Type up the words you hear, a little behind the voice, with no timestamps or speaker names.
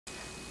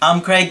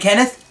I'm Craig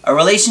Kenneth, a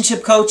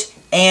relationship coach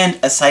and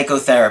a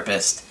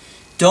psychotherapist.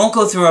 Don't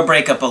go through a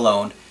breakup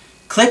alone.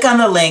 Click on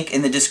the link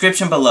in the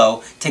description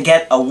below to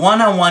get a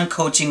one-on-one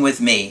coaching with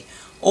me,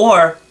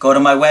 or go to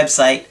my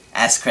website,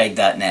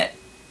 askcraig.net.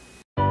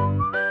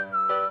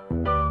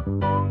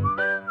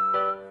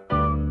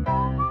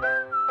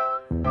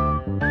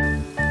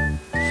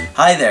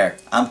 Hi there,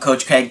 I'm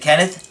Coach Craig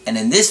Kenneth, and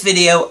in this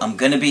video I'm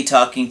going to be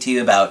talking to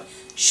you about,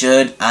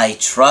 should I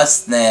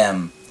trust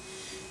them?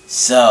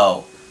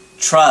 So,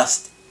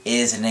 trust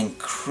is an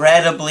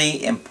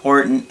incredibly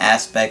important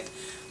aspect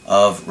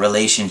of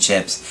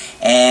relationships,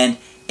 and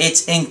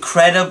it's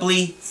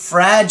incredibly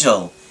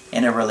fragile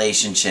in a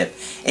relationship.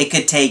 It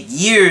could take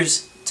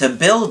years to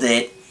build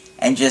it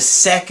and just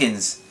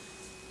seconds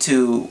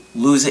to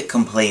lose it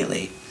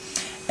completely.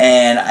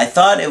 And I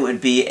thought it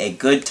would be a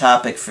good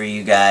topic for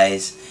you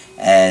guys,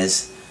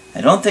 as I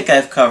don't think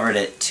I've covered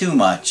it too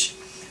much,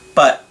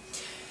 but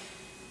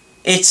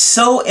it's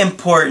so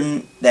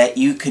important that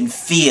you can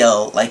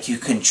feel like you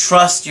can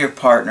trust your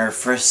partner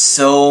for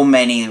so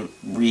many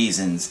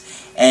reasons.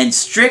 And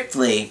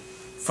strictly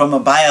from a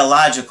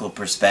biological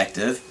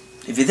perspective,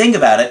 if you think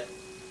about it,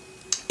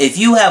 if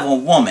you have a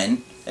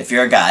woman, if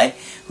you're a guy,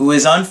 who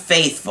is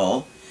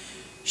unfaithful,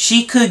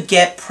 she could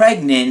get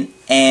pregnant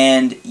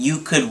and you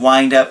could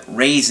wind up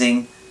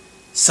raising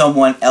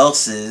someone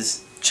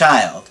else's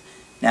child.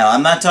 Now,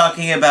 I'm not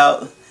talking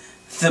about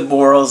the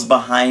morals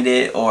behind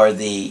it, or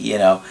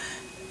the,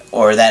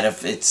 or that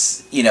if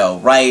it's,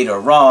 right or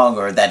wrong,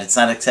 or that it's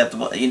not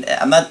acceptable.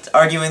 I'm not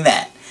arguing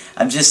that.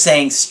 I'm just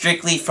saying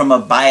strictly from a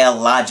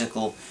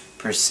biological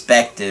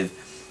perspective,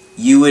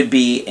 you would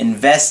be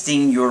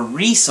investing your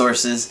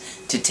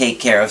resources to take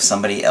care of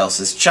somebody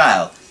else's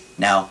child.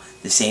 Now,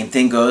 the same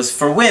thing goes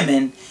for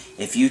women.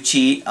 If you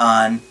cheat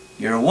on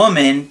your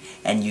woman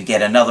and you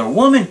get another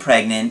woman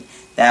pregnant,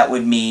 that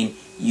would mean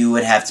you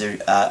would have to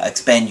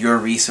expend your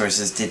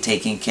resources to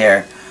taking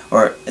care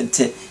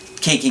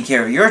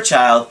of your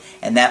child,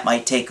 and that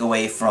might take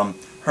away from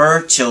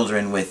her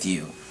children with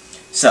you.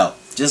 So,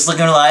 just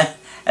looking at it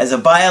as a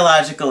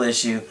biological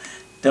issue.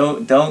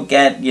 Don't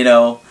get,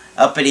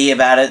 uppity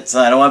about it.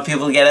 So I don't want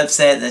people to get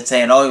upset and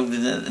saying, oh,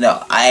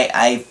 no,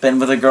 I've been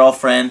with a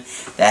girlfriend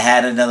that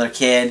had another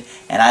kid,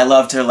 and I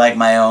loved her like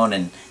my own,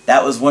 and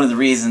that was one of the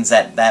reasons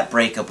that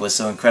breakup was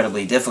so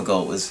incredibly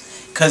difficult,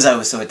 was because I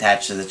was so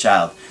attached to the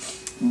child.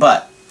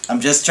 But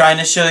I'm just trying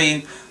to show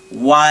you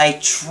why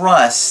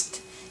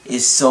trust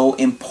is so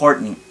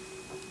important.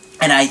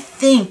 And I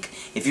think,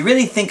 if you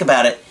really think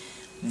about it,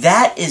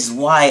 that is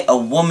why a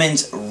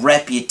woman's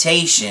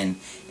reputation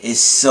is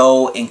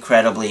so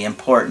incredibly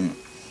important.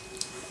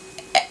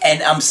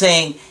 And I'm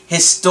saying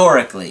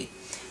historically,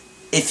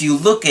 if you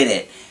look at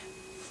it,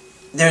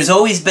 there's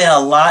always been a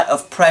lot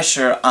of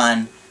pressure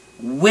on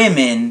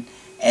women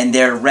and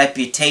their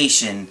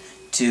reputation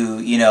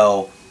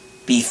to,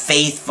 be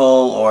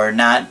faithful or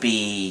not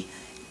be,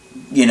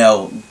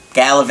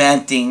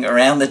 gallivanting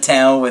around the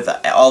town with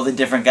all the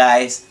different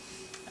guys.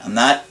 I'm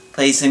not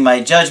placing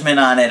my judgment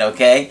on it,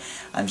 okay?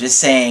 I'm just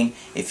saying,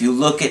 if you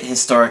look at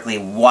historically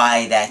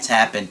why that's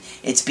happened,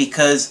 it's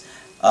because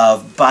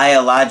of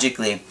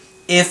biologically,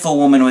 if a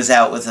woman was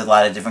out with a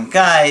lot of different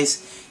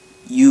guys,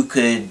 you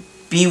could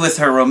be with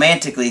her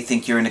romantically,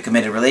 think you're in a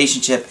committed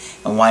relationship,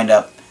 and wind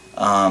up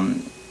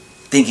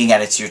thinking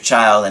that it's your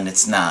child, and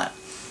it's not.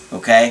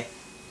 Okay?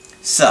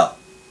 So,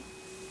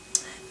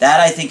 that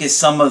I think is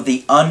some of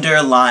the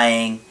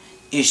underlying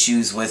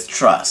issues with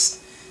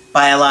trust,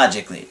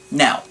 biologically.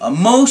 Now,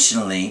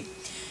 emotionally,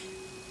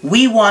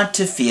 we want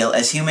to feel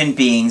as human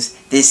beings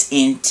this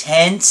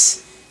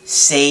intense,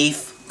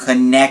 safe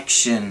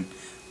connection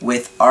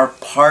with our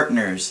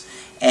partners.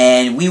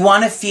 And we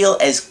want to feel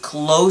as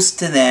close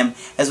to them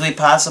as we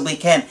possibly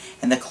can.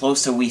 And the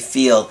closer we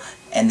feel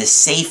and the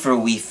safer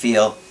we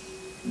feel,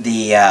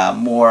 the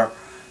more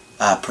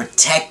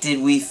protected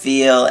we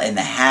feel, and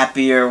the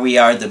happier we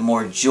are, the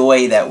more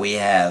joy that we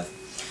have.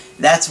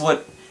 That's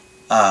what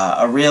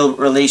a real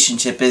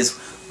relationship is.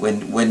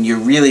 When you're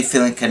really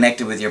feeling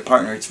connected with your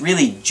partner, it's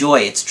really joy.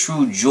 It's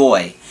true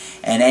joy.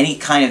 And any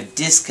kind of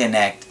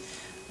disconnect,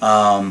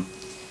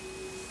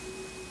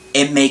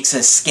 it makes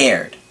us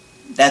scared.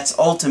 That's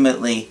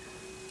ultimately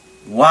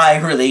why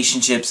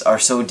relationships are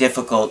so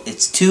difficult.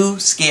 It's two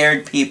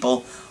scared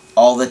people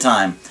all the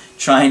time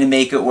trying to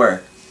make it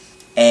work.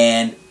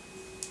 And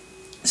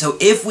so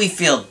if we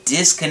feel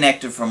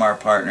disconnected from our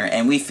partner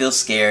and we feel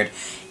scared,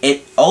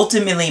 it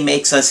ultimately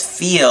makes us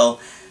feel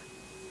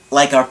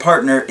like our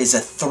partner is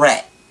a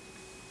threat,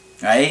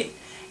 right?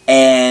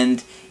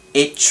 And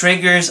it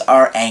triggers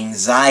our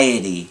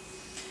anxiety.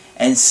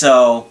 And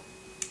so,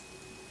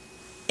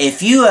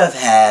 if you have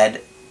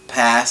had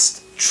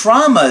past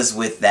traumas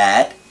with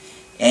that,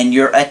 and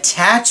your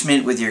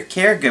attachment with your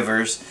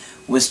caregivers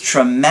was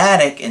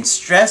traumatic and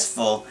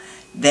stressful,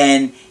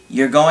 then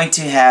you're going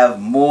to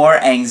have more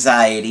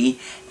anxiety,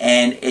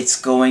 and it's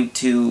going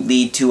to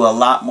lead to a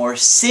lot more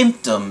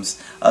symptoms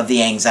of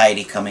the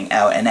anxiety coming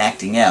out and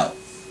acting out.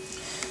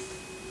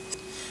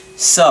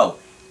 So,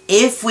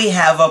 if we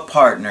have a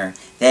partner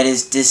that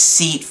is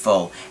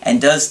deceitful and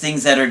does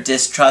things that are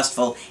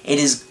distrustful, it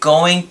is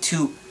going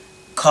to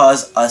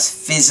cause us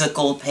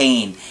physical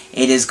pain.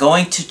 It is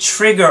going to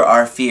trigger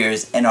our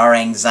fears and our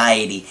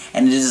anxiety,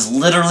 and it is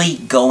literally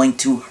going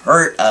to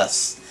hurt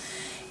us.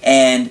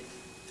 And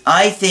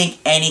I think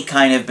any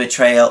kind of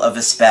betrayal of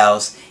a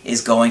spouse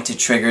is going to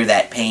trigger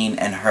that pain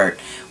and hurt,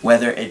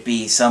 whether it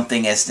be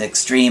something as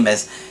extreme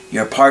as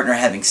your partner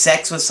having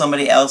sex with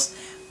somebody else,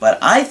 but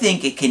I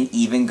think it can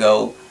even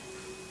go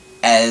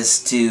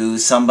as to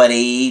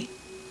somebody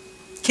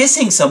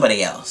kissing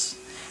somebody else.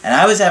 And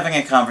I was having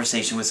a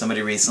conversation with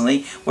somebody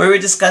recently where we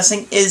were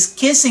discussing, is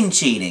kissing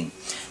cheating?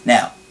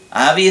 Now,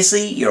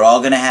 obviously, you're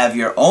all going to have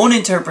your own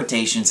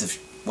interpretations of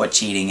what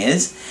cheating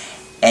is.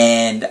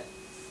 And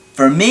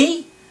for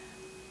me,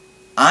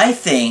 I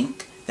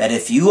think that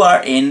if you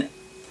are in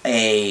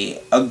a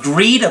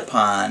agreed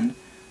upon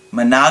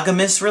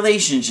monogamous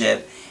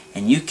relationship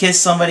and you kiss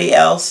somebody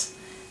else,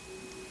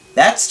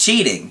 that's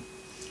cheating.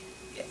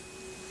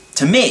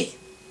 To me,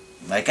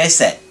 like I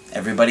said,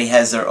 everybody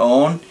has their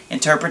own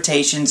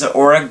interpretations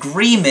or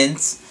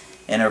agreements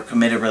in a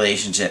committed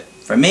relationship.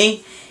 For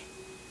me,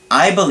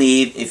 I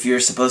believe if you're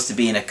supposed to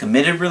be in a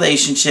committed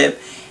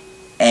relationship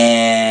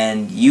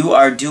and you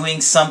are doing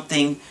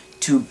something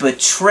to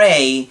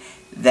betray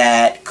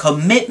that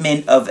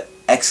commitment of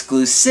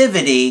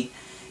exclusivity,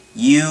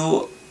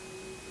 you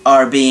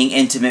are being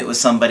intimate with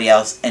somebody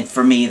else, and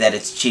for me, that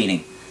it's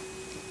cheating.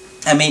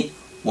 I mean,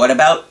 what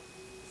about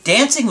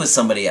dancing with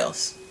somebody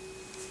else?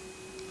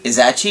 Is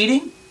that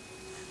cheating?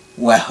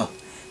 Well,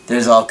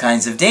 there's all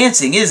kinds of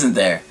dancing, isn't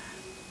there?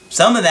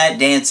 Some of that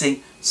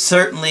dancing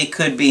certainly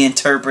could be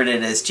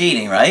interpreted as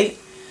cheating, right?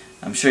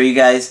 I'm sure you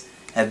guys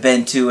have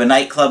been to a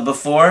nightclub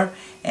before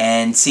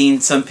and seen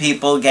some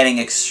people getting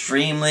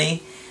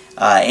extremely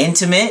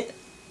intimate.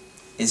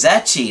 Is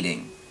that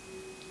cheating?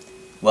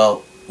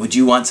 Well, would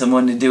you want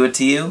someone to do it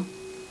to you?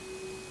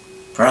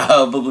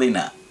 Probably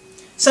not.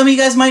 Some of you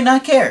guys might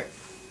not care.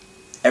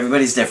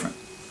 Everybody's different.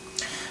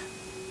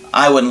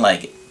 I wouldn't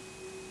like it.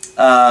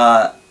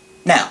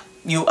 Now,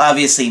 you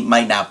obviously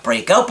might not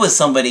break up with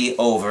somebody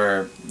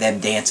over them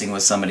dancing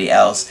with somebody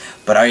else,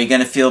 but are you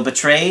going to feel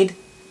betrayed?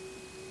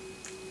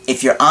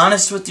 If you're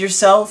honest with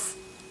yourself,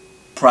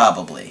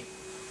 probably.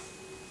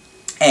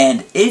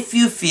 And if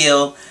you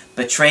feel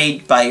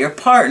betrayed by your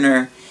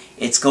partner,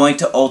 it's going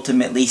to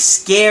ultimately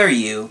scare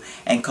you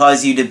and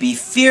cause you to be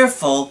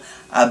fearful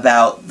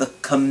about the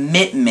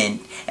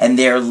commitment and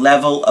their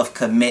level of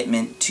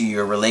commitment to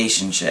your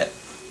relationship.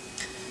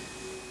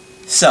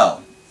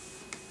 So,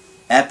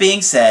 that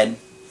being said,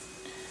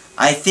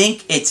 I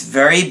think it's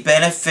very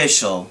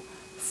beneficial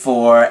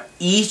for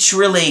each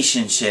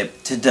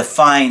relationship to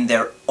define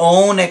their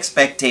own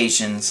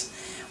expectations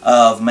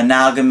of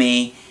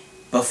monogamy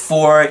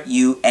before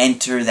you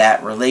enter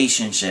that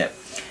relationship.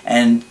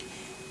 And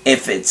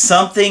if it's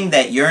something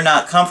that you're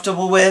not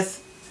comfortable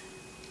with,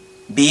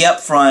 be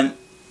upfront.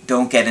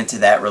 Don't get into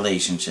that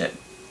relationship.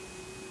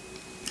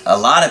 A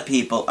lot of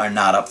people are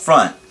not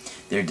upfront.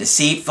 They're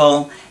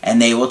deceitful, and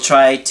they will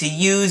try to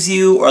use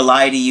you or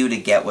lie to you to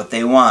get what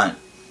they want.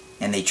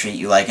 And they treat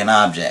you like an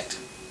object.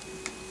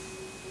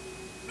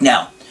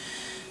 Now,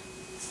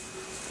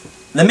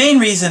 the main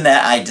reason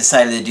that I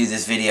decided to do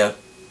this video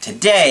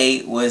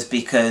today was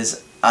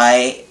because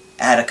I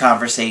had a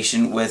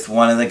conversation with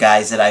one of the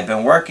guys that I've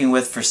been working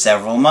with for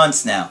several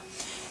months now.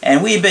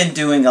 And we've been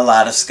doing a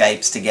lot of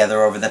Skypes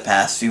together over the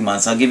past few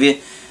months. I'll give you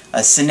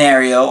a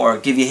scenario, or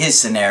give you his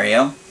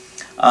scenario.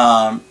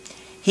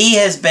 He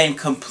has been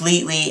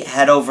completely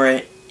head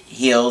over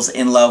heels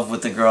in love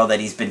with the girl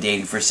that he's been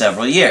dating for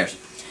several years.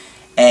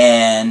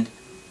 And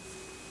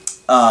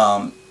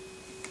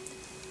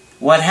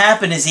what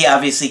happened is he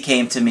obviously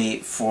came to me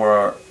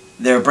for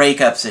their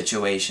breakup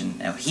situation.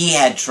 Now, he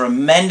had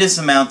tremendous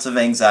amounts of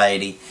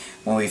anxiety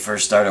when we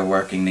first started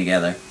working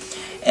together.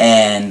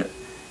 And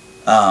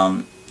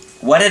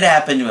what had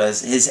happened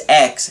was his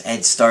ex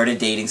had started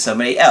dating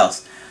somebody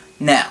else.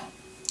 Now,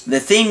 the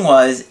thing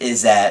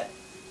is that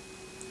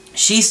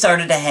she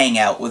started to hang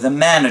out with a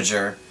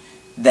manager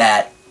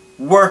that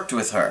worked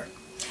with her.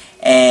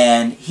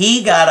 And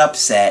he got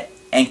upset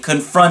and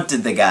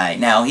confronted the guy.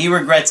 Now, he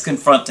regrets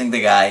confronting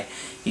the guy.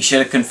 He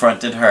should have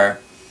confronted her.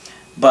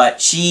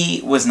 But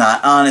she was not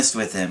honest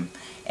with him.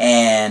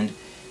 And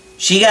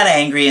she got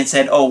angry and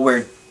said, "Oh,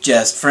 we're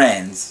just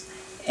friends."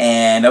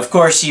 And, of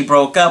course, she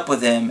broke up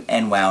with him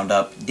and wound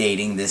up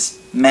dating this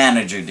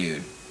manager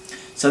dude.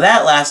 So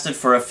that lasted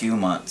for a few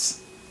months.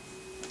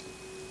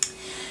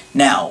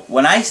 Now,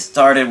 when I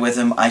started with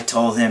him, I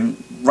told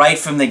him right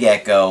from the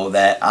get-go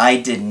that I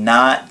did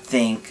not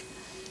think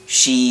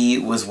she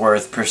was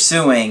worth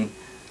pursuing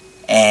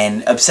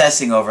and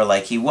obsessing over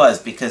like he was,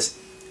 because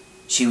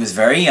she was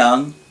very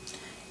young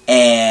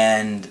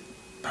and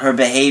her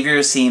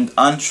behavior seemed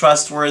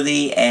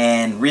untrustworthy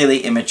and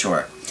really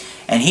immature.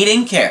 And he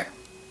didn't care,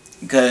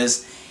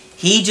 because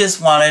he just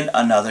wanted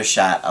another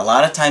shot. A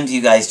lot of times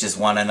you guys just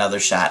want another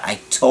shot. I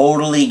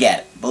totally get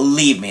it.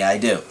 Believe me, I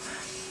do.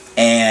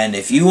 And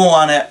if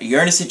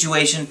you're in a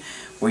situation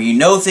where you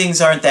know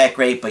things aren't that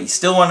great, but you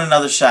still want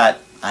another shot,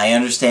 I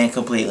understand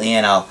completely,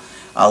 and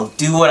I'll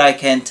do what I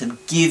can to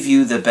give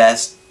you the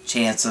best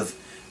chance of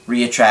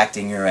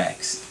reattracting your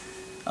ex.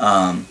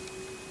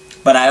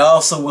 But I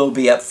also will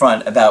be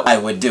upfront about I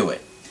would do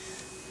it.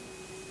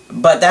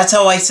 But that's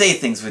how I say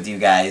things with you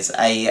guys.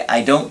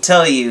 I don't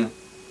tell you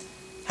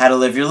how to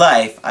live your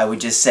life. I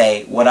would just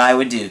say what I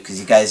would do, because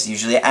you guys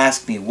usually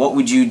ask me, what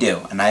would you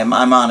do? And I'm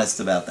honest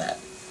about that.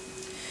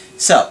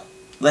 So,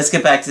 let's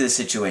get back to the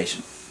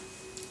situation.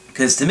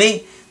 Because to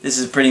me, this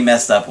is a pretty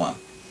messed up one.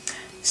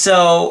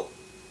 So,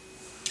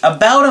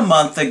 about a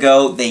month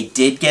ago, they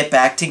did get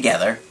back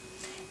together,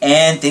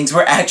 and things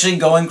were actually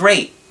going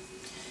great.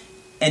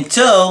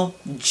 Until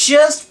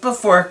just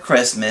before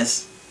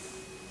Christmas,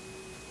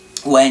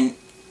 when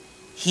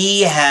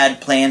he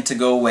had planned to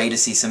go away to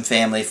see some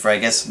family for, I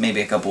guess, maybe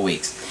a couple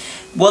weeks.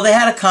 Well, they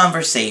had a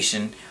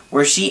conversation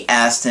where she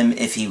asked him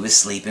if he was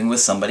sleeping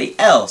with somebody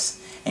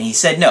else. And he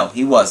said no,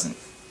 he wasn't.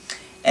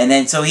 And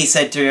then so he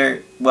said to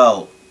her,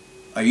 well,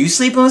 are you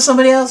sleeping with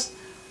somebody else?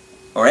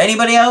 Or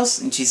anybody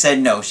else? And she said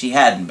no, she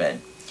hadn't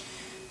been.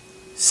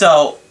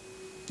 So,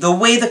 the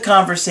way the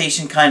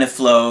conversation kind of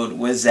flowed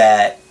was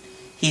that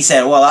he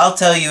said, well, I'll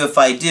tell you if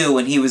I do,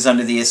 and he was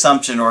under the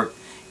assumption, or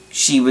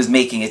she was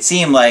making it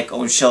seem like,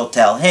 oh, she'll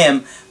tell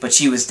him, but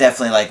she was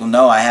definitely like, well,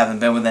 no, I haven't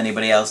been with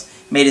anybody else.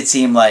 Made it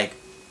seem like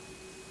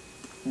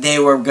they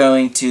were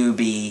going to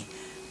be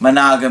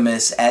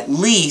monogamous, at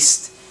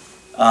least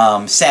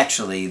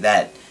sexually,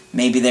 that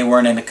maybe they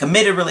weren't in a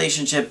committed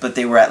relationship, but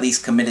they were at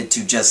least committed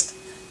to just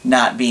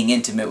not being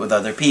intimate with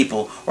other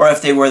people, or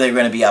if they were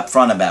going to be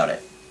upfront about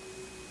it.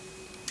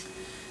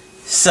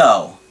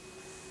 So,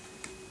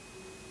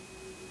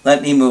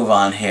 let me move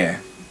on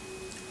here.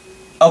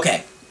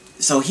 Okay.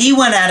 So he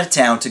went out of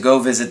town to go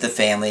visit the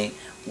family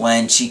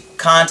when she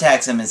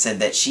contacts him and said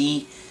that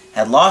she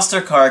had lost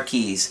her car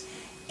keys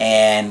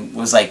and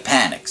was like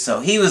panicked.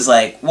 So he was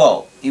like,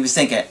 whoa. He was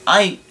thinking,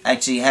 I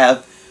actually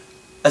have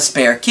a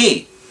spare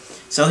key.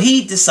 So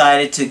he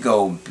decided to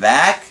go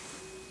back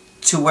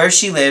to where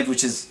she lived,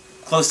 which is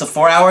close to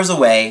 4 hours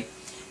away,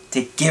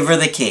 to give her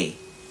the key.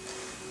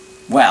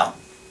 Well,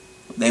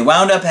 they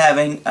wound up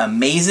having an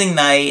amazing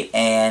night,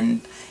 and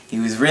he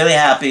was really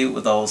happy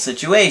with the whole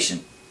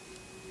situation.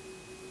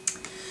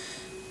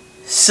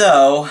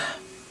 So,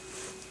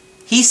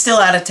 he's still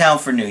out of town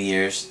for New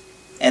Year's,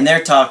 and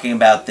they're talking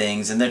about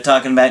things, and they're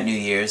talking about New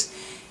Year's,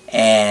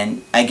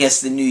 and I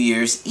guess the New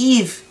Year's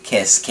Eve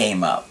kiss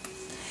came up.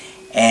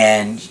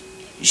 And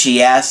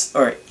she asked,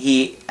 or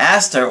he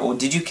asked her, well,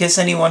 did you kiss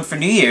anyone for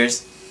New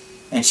Year's?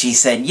 And she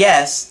said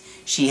yes,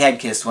 she had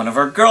kissed one of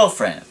her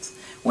girlfriends.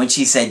 When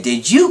she said,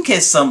 did you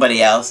kiss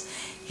somebody else?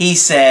 He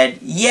said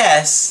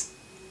yes,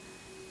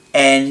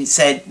 and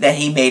said that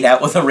he made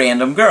out with a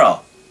random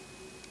girl.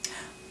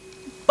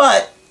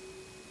 But,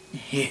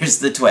 here's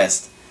the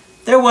twist.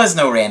 There was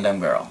no random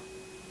girl.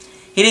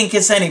 He didn't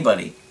kiss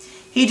anybody.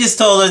 He just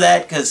told her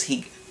that because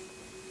he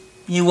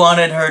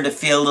wanted her to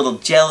feel a little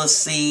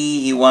jealousy.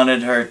 He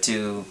wanted her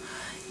to,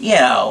 you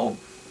know,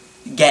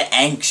 get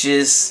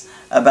anxious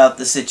about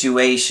the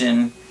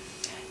situation.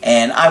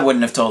 And I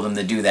wouldn't have told him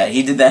to do that.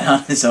 He did that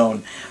on his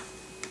own.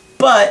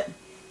 But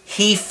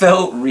he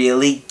felt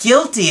really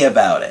guilty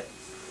about it.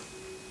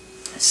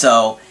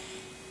 So,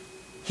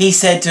 he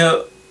said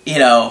to, you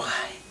know,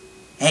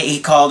 hey,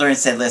 he called her and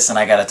said, listen,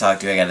 I gotta talk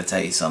to you, I gotta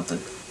tell you something.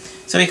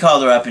 So he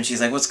called her up and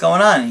she's like, what's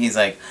going on? And he's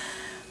like,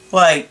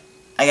 well,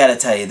 I gotta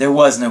tell you, there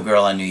was no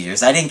girl on New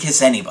Year's. I didn't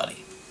kiss anybody.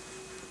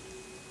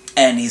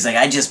 And he's like,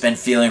 I just been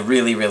feeling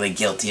really, really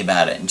guilty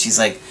about it. And she's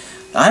like,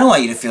 I don't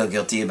want you to feel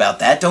guilty about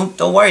that. Don't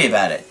worry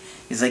about it.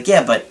 He's like,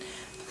 yeah, but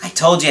I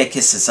told you I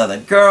kissed this other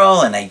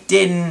girl and I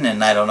didn't,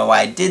 and I don't know why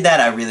I did that.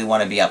 I really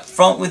want to be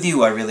upfront with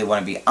you. I really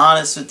want to be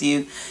honest with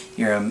you.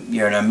 You're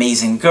an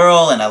amazing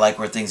girl and I like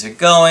where things are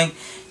going.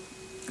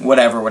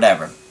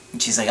 Whatever.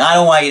 And she's like, I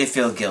don't want you to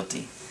feel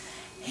guilty.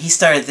 He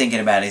started thinking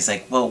about it. He's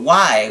like, well,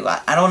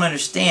 why? I don't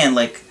understand.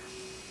 Like,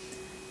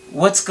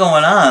 what's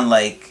going on?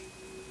 Like,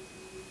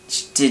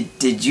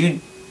 did you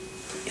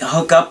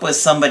hook up with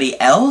somebody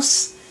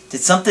else?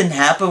 Did something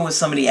happen with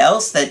somebody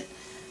else that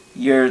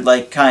you're,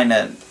 like, kind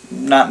of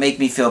not make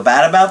me feel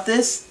bad about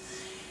this?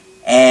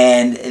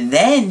 And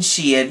then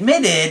she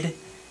admitted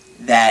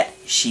that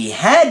she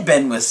had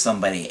been with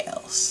somebody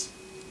else.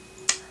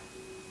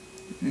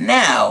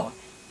 Now,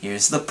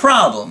 here's the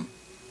problem.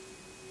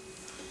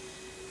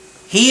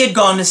 He had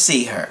gone to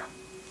see her.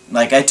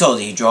 Like I told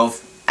you, he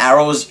drove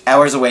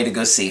hours away to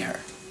go see her.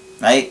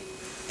 Right?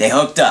 They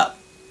hooked up.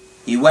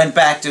 He went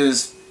back to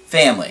his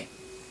family.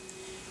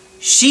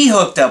 She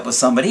hooked up with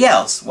somebody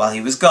else while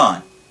he was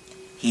gone.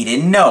 He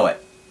didn't know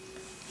it.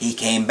 He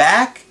came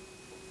back,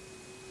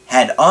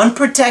 had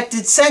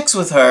unprotected sex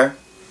with her.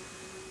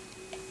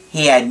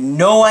 He had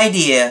no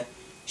idea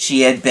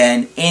she had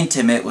been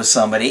intimate with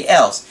somebody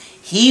else.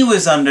 He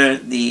was under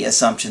the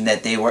assumption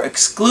that they were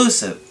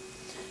exclusive.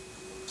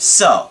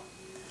 So,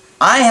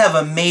 I have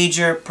a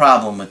major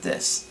problem with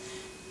this.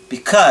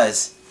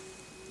 Because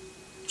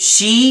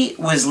she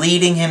was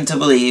leading him to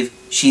believe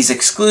she's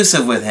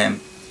exclusive with him.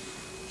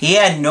 He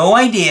had no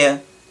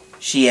idea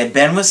she had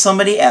been with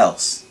somebody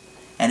else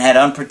and had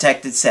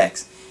unprotected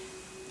sex.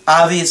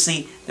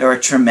 Obviously, there are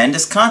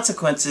tremendous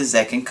consequences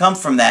that can come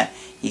from that.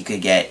 He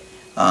could get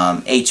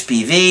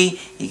HPV,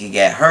 he could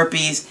get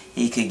herpes,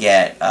 he could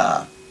get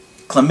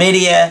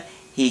chlamydia,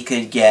 he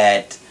could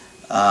get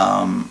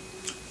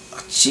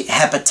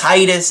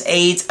hepatitis,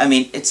 AIDS. I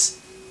mean,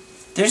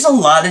 there's a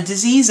lot of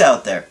disease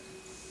out there.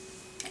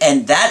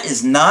 And that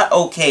is not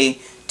okay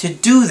to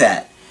do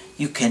that.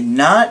 You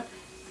cannot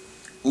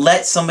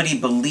let somebody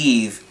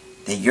believe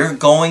that you're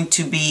going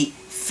to be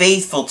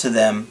faithful to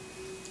them,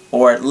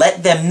 or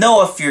let them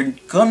know if you're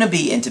going to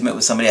be intimate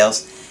with somebody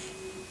else,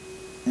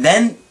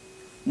 then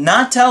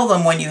not tell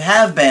them when you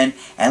have been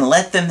and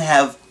let them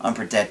have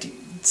unprotected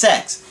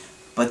sex.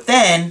 But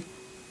then,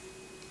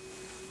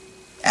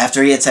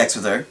 after he had sex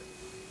with her,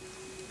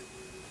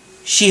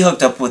 she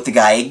hooked up with the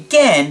guy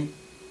again,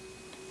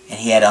 and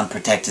he had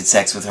unprotected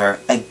sex with her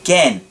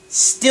again,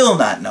 still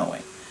not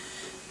knowing.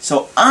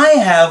 So I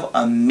have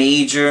a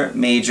major,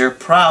 major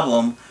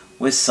problem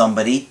with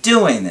somebody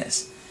doing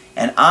this.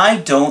 And I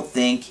don't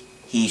think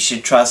he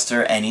should trust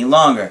her any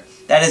longer.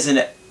 That is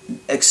an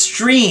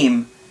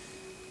extreme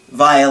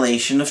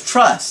violation of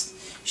trust.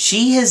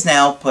 She has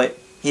now put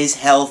his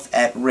health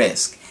at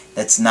risk.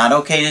 That's not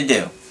okay to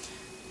do.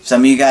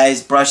 Some of you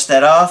guys brush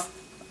that off.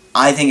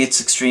 I think it's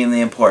extremely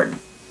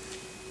important.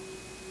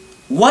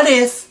 What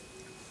if,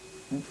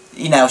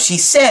 she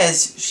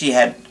says she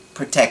had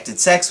protected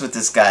sex with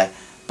this guy,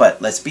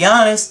 but let's be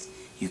honest,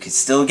 you could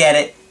still get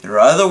it. There are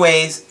other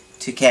ways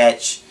to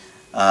catch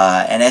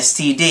an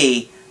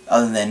STD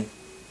other than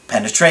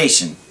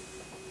penetration,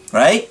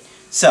 right?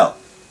 So,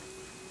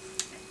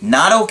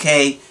 not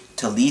okay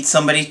to lead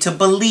somebody to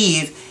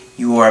believe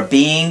you are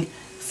being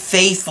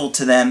faithful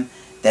to them,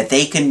 that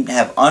they can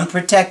have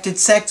unprotected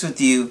sex with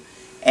you,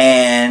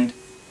 and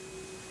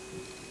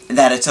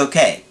that it's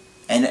okay.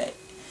 And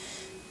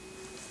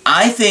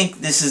I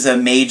think this is a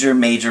major,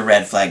 major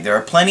red flag. There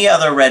are plenty of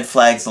other red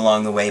flags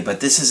along the way, but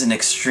this is an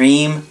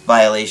extreme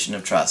violation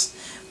of trust.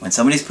 When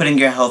somebody's putting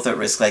your health at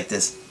risk like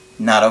this,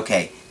 not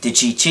okay. Did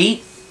she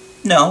cheat?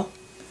 No.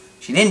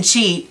 She didn't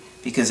cheat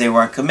because they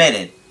weren't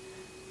committed.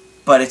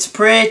 But it's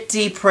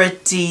pretty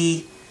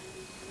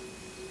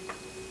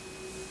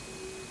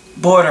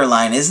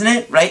borderline, isn't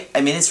it? Right?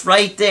 I mean, it's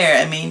right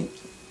there. I mean,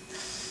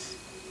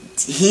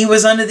 he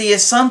was under the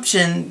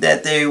assumption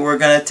that they were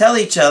going to tell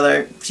each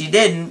other. She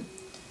didn't.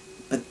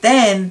 But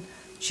then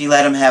she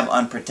let him have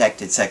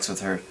unprotected sex with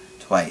her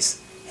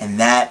twice. And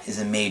that is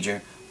a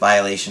major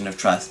violation of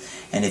trust.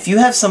 And if you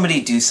have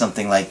somebody do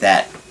something like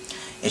that,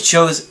 it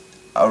shows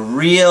a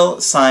real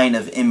sign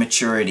of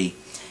immaturity.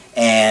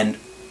 And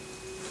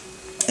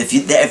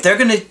if they're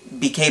going to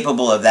be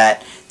capable of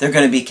that, they're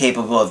going to be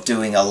capable of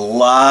doing a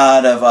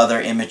lot of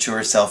other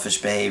immature,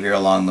 selfish behavior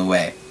along the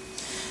way.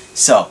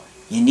 So,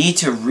 you need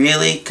to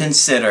really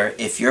consider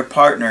if your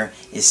partner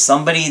is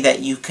somebody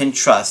that you can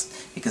trust.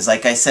 Because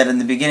like I said in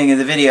the beginning of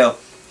the video,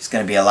 there's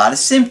going to be a lot of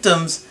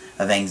symptoms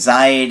of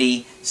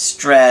anxiety,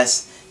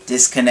 stress,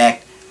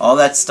 disconnect, all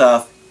that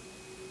stuff,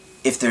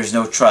 if there's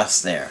no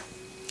trust there.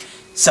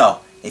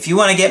 So, if you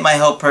want to get my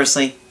help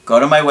personally, go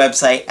to my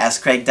website,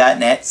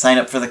 AskCraig.net, sign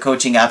up for the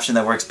coaching option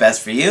that works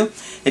best for you.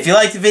 If you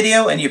like the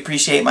video and you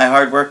appreciate my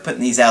hard work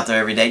putting these out there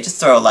every day, just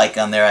throw a like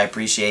on there, I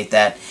appreciate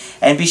that.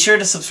 And be sure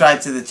to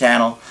subscribe to the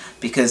channel,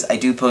 because I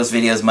do post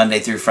videos Monday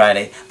through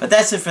Friday. But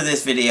that's it for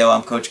this video.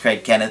 I'm Coach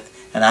Craig Kenneth,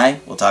 and I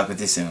will talk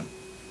with you soon.